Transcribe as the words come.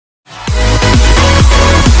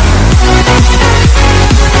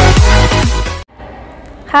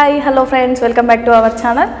Hi hello friends, welcome back to our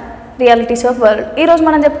channel realities of world. ఈరోజు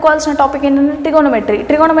మనం చెప్పుకోవాల్సిన topic ఏంటంటే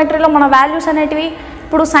ట్రిగోనోమెట్రీలో మన వాల్యూస్ అనేటివి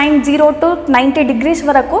ఇప్పుడు sin 0 to 90 degrees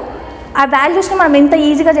వరకు ఆ వాల్యూస్ని మనం ఎంత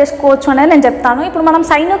ఈజీగా చేసుకోవచ్చు అనేది నేను చెప్తాను. ఇప్పుడు మనం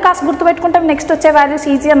సైన్ కాస్ గుర్తుపెట్టుకుంటాం, నెక్స్ట్ వచ్చే వాల్యూస్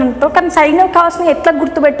ఈజీ అని అంటారు. కానీ సైన్ కాస్ని ఎట్లా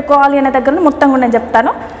గుర్తుపెట్టుకోవాలి అనే దగ్గర మొత్తం కూడా నేను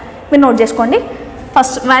చెప్తాను, మీరు నోట్ చేసుకోండి.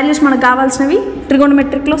 ఫస్ట్ వాల్యూస్ మనకు కావాల్సినవి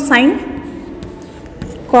ట్రిగోనోమెట్రిక్లో sign,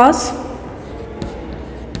 cos,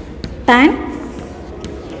 tan,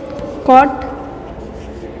 cot,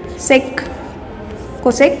 sec,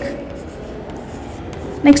 cosec.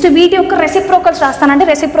 Next వీటి యొక్క రెసిప్రోకల్స్ రాస్తానంటే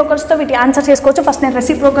రెసిప్రోకల్స్తో వీటి ఆన్సర్ చేసుకోవచ్చు. ఫస్ట్ నేను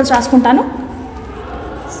రెసిప్రోకల్స్ రాసుకుంటాను.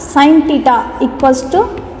 sin θ equals to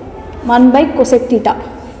 1/cosec θ.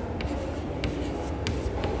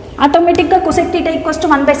 ఆటోమేటిక్గా cosec θ ఈక్వల్స్ టు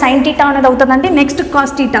 1/sin θ అనేది అవుతుందండి. Next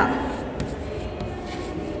cos θ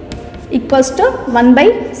equals to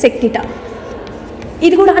 1/sec θ.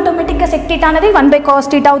 ఇది కూడా ఆటోమేటిక్గా sec θ అనేది 1/cos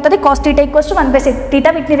θ అవుతుంది. cos θ equals to 1/sec θ.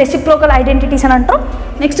 వీటిని రెసిప్రోకల్ ఐడెంటిటీస్ అని అంటారు.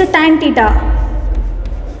 Next tan θ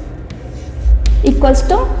equals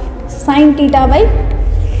to sin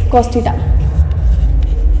θ/cos θ.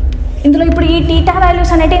 ఇందులో ఇప్పుడు ఈ θ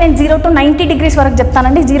వాల్యూస్ అనేవి నేను 0 to 90 degrees వరకు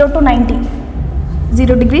చెప్తానండి. 0 to 90,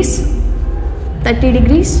 0 degrees, 30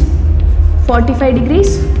 degrees, 45 degrees,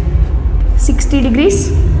 60 degrees,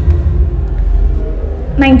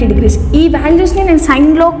 90 degrees. ఈ వాల్యూస్ని నేను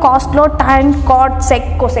సైన్లో, కాస్ట్లో, tan, cot, sec,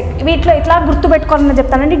 cosec వీటిలో ఎట్లా గుర్తుపెట్టుకోవాలని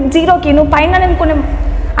చెప్తానండి. జీరోకి నువ్వు పైన నేను కొన్ని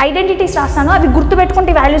ఐడెంటిటీస్ రాస్తాను, అవి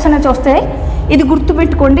గుర్తుపెట్టుకుంటే వాల్యూస్ అనేది వస్తాయి. ఇది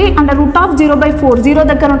గుర్తుపెట్టుకోండి. √0/4 0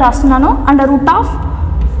 దగ్గర రాస్తున్నాను. √1/4,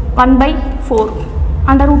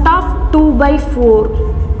 √2/4,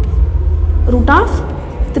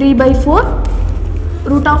 √3/4,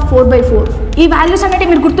 √4/4. ఈ వాల్యూస్ అనేవి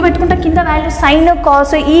మీరు గుర్తుపెట్టుకుంటే కింద వాల్యూస్ సైన్,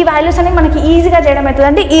 కాస్, ఈ వాల్యూస్ అనేవి మనకి ఈజీగా చేయడం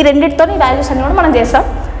అవుతుందండి. ఈ రెండింటితో ఈ వాల్యూస్ అనేవి కూడా మనం చేస్తాం.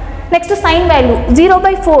 Next sign value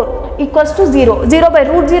 0/4 equals to 0,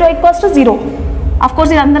 0/√0 equals to 0. Of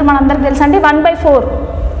course ఇది మనందరికి తెలుసు అండి.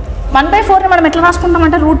 1/4ని మనం ఎట్లా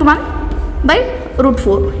రాసుకుంటామంటే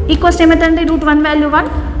 √1/√4 ఈక్వల్స్ ఏమవుతుందండి. √1 వాల్యూ 1,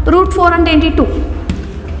 √4 అంటే ఏంటి 2.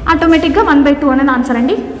 ఆటోమేటిక్గా 1/2 అనేది ఆన్సర్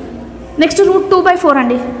అండి. నెక్స్ట్ √2/4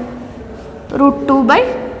 అండి.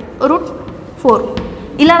 √2/4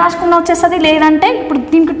 ఇలా రాసుకున్న వచ్చేస్తుంది. లేదంటే ఇప్పుడు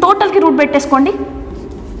దీనికి టోటల్కి రూట్ పెట్టేసుకోండి.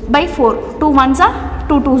 /4, 2 1s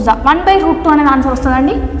 2 2s 1/√2 అనేది ఆన్సర్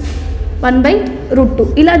వస్తుందండి. 1/√2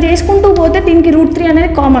 ఇలా చేసుకుంటూ పోతే దీనికి √3 అనేది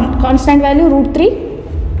constant value √3.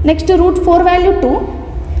 Next √4 value 2,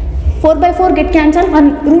 4/4 get cancel,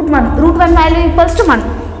 √1 value equals to 1.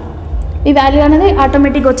 ఈ వాల్యూ అనేది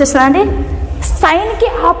ఆటోమేటిక్గా వచ్చేస్తుందండి. సైన్కి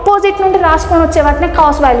ఆపోజిట్ నుండి రాసుకొని వచ్చే వాటిని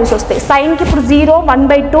కాస్ వాల్యూస్ వస్తాయి. సైన్కి ఇప్పుడు 0,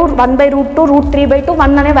 1/2, 1/√2, √3/2,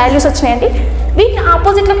 1 అనే వాల్యూస్ వచ్చినాయండి. వీటిని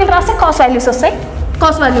ఆపోజిట్లోకి వెళ్ళి రాస్తే కాస్ వాల్యూస్ వస్తాయి.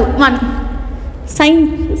 Cos value 1, sin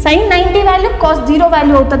 90 value cos 0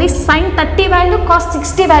 value అవుతుంది. sin 30 వాల్యూ కాస్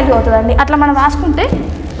 60 వాల్యూ అవుతుందండి. అట్లా మనం రాసుకుంటే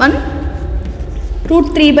 1,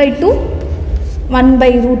 √3/2,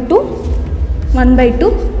 1/√2, 1/2,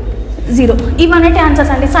 0. ఇవన్నీ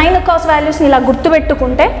ఆన్సర్స్ అండి. సైన్ కాస్ వాల్యూస్ని ఇలా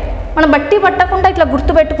గుర్తుపెట్టుకుంటే మనం బట్టి పట్టకుండా ఇట్లా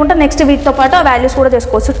గుర్తుపెట్టుకుంటే నెక్స్ట్ వీటితో పాటు ఆ వాల్యూస్ కూడా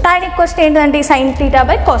చేసుకోవచ్చు. tan ఈక్వల్స్ ఏంటంటే sin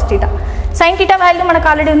θ/cos θ. sin θ వాల్యూ మనకు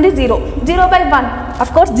ఆల్రెడీ ఉంది 0, 0/1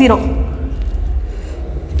 ఆఫ్ కోర్స్ 0.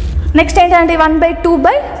 నెక్స్ట్ ఏంటంటే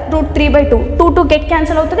 1/2/√3/2, 2 గెట్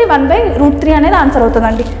క్యాన్సిల్ అవుతుంది. 1/√3 అనేది ఆన్సర్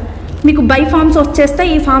అవుతుందండి. మీకు బై ఫార్మ్స్ వచ్చేస్తే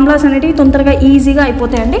ఈ ఫార్ములాస్ అనేవి తొందరగా ఈజీగా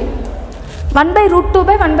అయిపోతాయండి.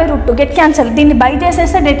 1/√2/1/√2 గెట్ క్యాన్సిల్. దీన్ని బై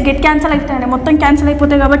చేసేస్తే గెట్ క్యాన్సిల్ అవుతాయండి, మొత్తం క్యాన్సిల్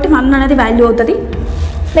అయిపోతాయి కాబట్టి 1 అనేది వాల్యూ అవుతుంది.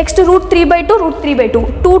 నెక్స్ట్ √3/2, √3/2,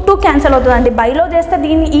 2 క్యాన్సిల్ అవుతుందండి. బైలో చేస్తే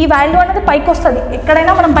ఈ వాల్యూ అనేది పైకి వస్తుంది.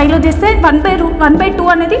 ఎక్కడైనా మనం బైలో చేస్తే 1/2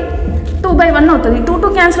 అనేది 2/1 అవుతుంది. 2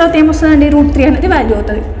 క్యాన్సిల్ అవుతే ఏమొస్తుందండి, √3 అనేది వాల్యూ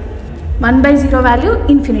అవుతుంది. 1/0 వాల్యూ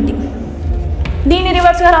ఇన్ఫినిటీ. దీన్ని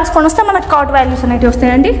రివర్స్గా రాసుకొని వస్తే మనకు కాట్ వాల్యూస్ అనేవి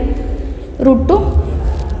వస్తాయండి. √2,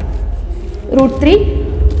 √3,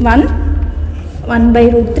 1,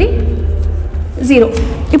 1/√3, 0.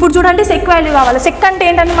 ఇప్పుడు చూడండి సెక్ వాల్యూ కావాలి. సెక్ అంటే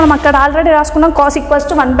ఏంటంటే మనం అక్కడ ఆల్రెడీ రాసుకున్నాం. Cos equals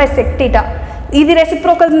to 1/sec θ. ఇది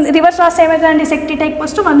రెసిప్రోకల్ రివర్స్ రాస్తే ఏమవుతుందండి, sec θ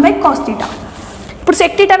ఈక్వల్స్ టు 1/cos θ. ఇప్పుడు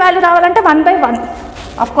sec θ వాల్యూ రావాలంటే 1/1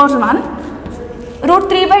 ఆఫ్ కోర్స్ 1,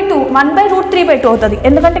 √3/2, 1/√3/2 అవుతుంది.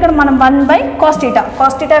 ఎందుకంటే ఇక్కడ మనం 1/cos θ,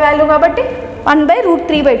 cos θ వాల్యూ కాబట్టి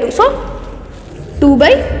 1/√3/2. సో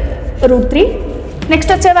 2/√3.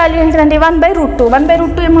 నెక్స్ట్ వచ్చే వాల్యూ ఏంటంటే 1/√2.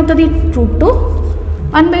 1/√2 ఏమవుతుంది, √2,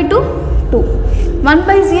 1/2, 2.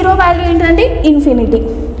 1/0 వాల్యూ ఏంటంటే ఇన్ఫినిటీ.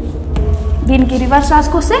 దీనికి రివర్స్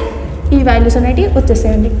రాసుకొస్తే ఈ వాల్యూస్ అనేవి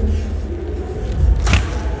వచ్చేసాయండి.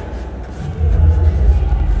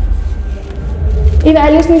 ఈ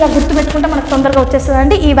వాల్యూస్ని ఇలా గుర్తుపెట్టుకుంటే మనకు తొందరగా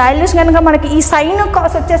వచ్చేస్తుందండి. ఈ వాల్యూస్ కనుక మనకి ఈ సైన్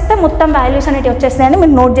కాస్ వచ్చేస్తే మొత్తం వాల్యూస్ అనేవి వచ్చేస్తాయండి.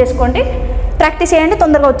 మీరు నోట్ చేసుకోండి. ప్రాక్టీస్ చేయండి,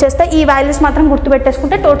 తొందరగా వచ్చేస్తే ఈ వాల్యూస్ మాత్రం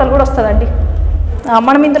గుర్తుపెట్టేసుకుంటే టోటల్ కూడా వస్తుందండి.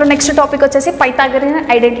 మనం ఇందులో నెక్స్ట్ టాపిక్ వచ్చేసి పైథాగోరియన్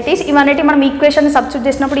ఐడెంటిటీస్. ఇవన్నీ మనం ఈక్వేషన్ సబ్స్టిట్యూట్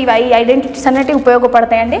చేసినప్పుడు ఈ ఐడెంటిటీస్ అనేవి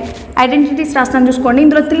ఉపయోగపడతాయండి. ఐడెంటిటీస్ రాస్తాను చూసుకోండి.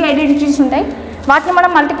 ఇందులో 3 ఐడెంటిటీస్ ఉంటాయి. వాటిని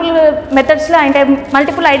మనం మల్టిపుల్ మెథడ్స్లో అంటే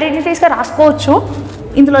మల్టిపుల్ ఐడెంటిటీస్గా రాసుకోవచ్చు.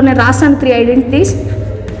 ఇందులో నేను రాస్తాను 3 identities.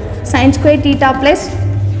 sin square theta plus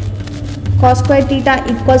cos square theta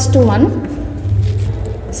equals to 1.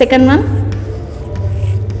 Second one,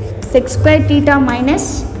 sec square theta minus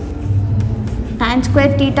tan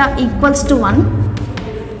square theta equals to 1.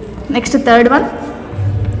 Next third one,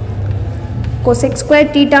 cosec square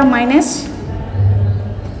theta minus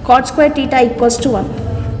cot square theta equals to 1.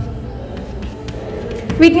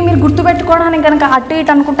 వీటిని మీరు గుర్తుపెట్టుకోవడానికి కనుక అటు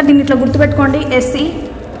ఇటు అనుకుంటే దీన్ని ఇట్లా గుర్తుపెట్టుకోండి. SC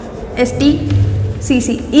ST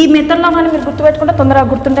CC ఈ మెథడ్లో మనం మీరు గుర్తుపెట్టుకుంటే తొందరగా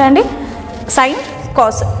గుర్తుంటాయండి. Sine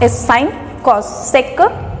cos, yes sine cos, check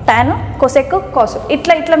tan, cosec cos,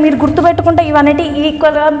 ఇట్లా ఇట్లా మీరు గుర్తుపెట్టుకుంటే ఇవన్నీ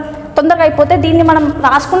ఈక్వల్గా తొందరగా అయిపోతే దీన్ని మనం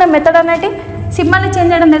రాసుకునే మెథడ్ అనేది సింబల్ని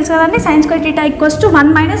చేంజ్ చేయడం తెలుసు కదండి. Sine square theta equals to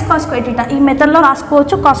 1 minus cos square theta ఈ మెథడ్లో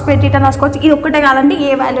రాసుకోవచ్చు. కాస్ స్క్వేర్ టీటా రాసుకోవచ్చు. ఇది ఒక్కటే కాదండి,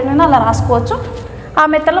 ఏ వాల్యూనైనా అలా రాసుకోవచ్చు. ఆ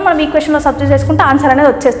మెథడ్లో మనం ఈక్వేషన్లో సబ్స్టిట్యూట్ చేసుకుంటే ఆన్సర్ అనేది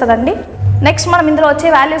వచ్చేస్తుందండి. నెక్స్ట్ మనం ఇందులో వచ్చే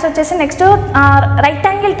వాల్యూస్ వచ్చేసి next right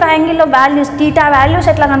angle ట్రయాంగిల్లో values theta values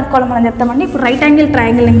ఎట్లా కనుక్కోవాలో మనం చెప్తామండి. ఇప్పుడు రైట్ యాంగిల్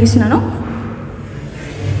ట్రయాంగిల్ నేను గీస్తున్నాను.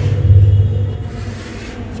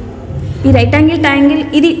 ఈ రైట్ యాంగిల్ ట్రయాంగిల్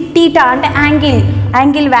ఇది టీటా అంటే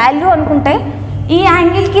యాంగిల్ వాల్యూ అనుకుంటే ఈ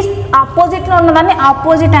యాంగిల్కి ఆపోజిట్లో ఉన్నదాన్ని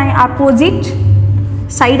ఆపోజిట్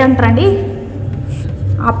సైడ్ అంటారండి.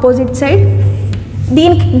 ఆపోజిట్ సైడ్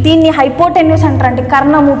దీన్ని హైపోటెన్యూస్ అంటారండి.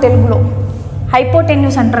 కర్ణము తెలుగులో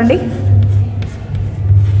హైపోటెన్యూస్ అంటారండి.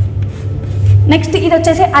 నెక్స్ట్ ఇది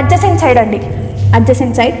వచ్చేసి అడ్జసెంట్ సైడ్ అండి.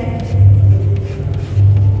 అడ్జసెంట్ సైడ్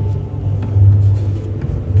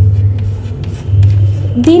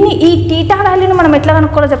దీన్ని ఈ టీటా వాల్యూని మనం ఎట్లా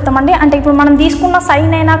కనుక్కోవాలో చెప్తామండి. అంటే ఇప్పుడు మనం తీసుకున్న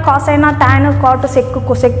సైన్ అయినా కాస్ అయినా టాన్ కాట్ సెక్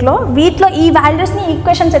కొసెక్లో వీటిలో ఈ వాల్యూస్ని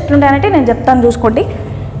ఈక్వేషన్స్ ఎట్లుంటాయనంటే నేను చెప్తాను చూసుకోండి.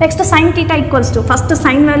 Next sine theta equals to first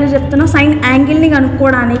sign value చెప్తున్నా. సైన్ యాంగిల్ని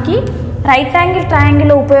కనుక్కోవడానికి రైట్ యాంగిల్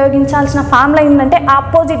ట్రయాంగిల్లో ఉపయోగించాల్సిన ఫార్ములా ఏంటంటే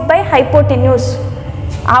opposite by hypotenuse.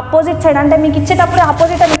 Opposite side అంటే మీకు ఇచ్చేటప్పుడు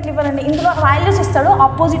ఆపోజిట్ అని ఎట్లా ఇవ్వాలండి. ఇందులో వాల్యూస్ ఇస్తాడు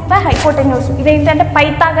ఆపోజిట్ బై హైపోటెన్యూస్. ఇదేంటంటే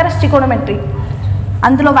పైథాగరస్ ట్రిగోనోమెట్రీ.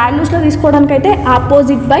 అందులో వాల్యూస్లో తీసుకోవడానికి అయితే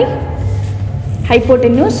ఆపోజిట్ బై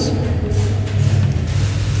హైపోటెన్యూస్.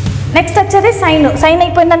 నెక్స్ట్ వచ్చేది సైన్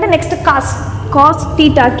అయిపోయిందంటే నెక్స్ట్ కాస్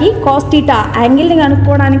టీటా యాంగిల్ని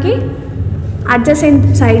కనుక్కోవడానికి adjacent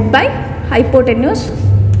side by hypotenuse.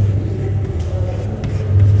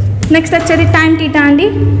 Next వచ్చేది టాన్ టీటా అండి.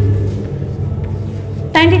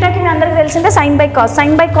 టాన్ టీటాకి మీ అందరికీ తెలిసిందే సైన్ బై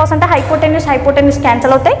కాస్ అంటే హైపోటెన్యూస్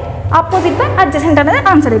క్యాన్సిల్ అవుతాయి. ఆపోజిట్ బై అడ్జసెంట్ అనేది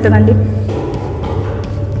ఆన్సర్ అవుతుందండి.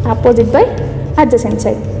 Opposite by adjacent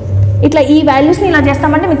side. ఇట్లా ఈ వాల్యూస్ని ఇలా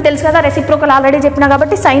చేస్తామంటే మీకు తెలుసు కదా, రెసిప్రోకల్ ఆల్రెడీ చెప్పినా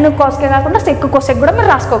కాబట్టి సైన్ కాస్కే కాకుండా సెక్ కోసెక్ కూడా మీరు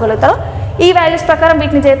రాసుకోగలుగుతారు. ఈ వాల్యూస్ ప్రకారం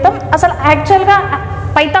వీటిని చేస్తాం. అసలు యాక్చువల్గా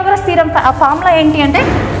పైథాగరస్ థీరం ఫార్ములా ఏంటి అంటే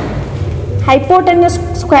hypotenuse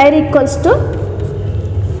square equals to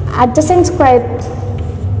adjacent square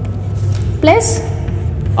plus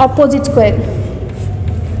opposite square.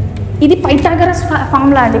 ఇది పైథాగరస్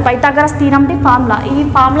ఫార్ములా అండి. Pythagoras థీరంది formula. ఈ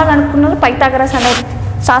ఫార్ములా కనుక్కున్నారు పైథాగరస్ అనేది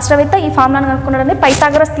శాస్త్రవేత్త. ఈ ఫార్ములాను కనుక్కున్నాడండి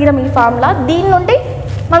పైథాగరస్ థీరం. ఈ ఫార్ములా దీని నుండి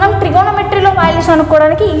మనం ట్రిగోనోమెట్రీలో వాల్యూస్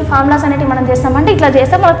అనుకోవడానికి ఈ ఫార్ములాస్ అనేవి మనం చేస్తామంటే ఇట్లా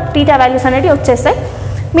చేస్తే మనకు టీటా వాల్యూస్ అనేవి వచ్చేస్తాయి.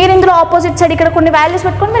 మీరు ఇందులో ఆపోజిట్ సైడ్ ఇక్కడ కొన్ని వాల్యూస్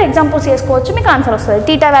పెట్టుకొని మీరు ఎగ్జాంపుల్స్ చేసుకోవచ్చు, మీకు ఆన్సర్ వస్తుంది.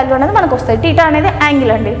 టీటా వాల్యూ అనేది మనకు వస్తుంది. టీటా అనేది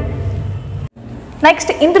యాంగిల్ అండి.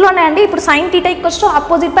 నెక్స్ట్ ఇందులోనే అండి ఇప్పుడు sine theta equals to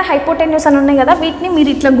opposite by hypotenuse అని ఉన్నాయి కదా, వీటిని మీరు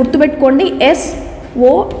ఇట్లా గుర్తుపెట్టుకోండి.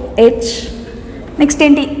 SOH. నెక్స్ట్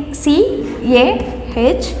ఏంటి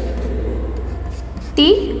CAH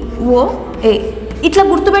TOA. ఇట్లా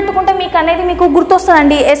గుర్తుపెట్టుకుంటే మీకు అనేది మీకు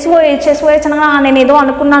గుర్తొస్తుందండి. SOH అనగా నేను ఏదో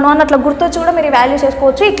అనుకున్నాను అని అట్లా గుర్తొచ్చి కూడా మీరు వాల్యూస్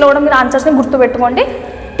చేసుకోవచ్చు. ఇట్లా కూడా మీరు ఆన్సర్స్ని గుర్తుపెట్టుకోండి.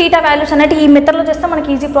 టీటా వాల్యూస్ అనేవి ఈ మెథడ్లో చేస్తే మనకి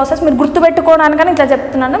ఈజీ ప్రాసెస్. మీరు గుర్తుపెట్టుకోవడానికని ఇట్లా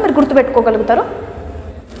చెప్తున్నాను, మీరు గుర్తుపెట్టుకోగలుగుతారు.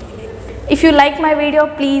 If you like my video,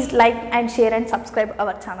 please like and share and subscribe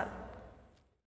our channel.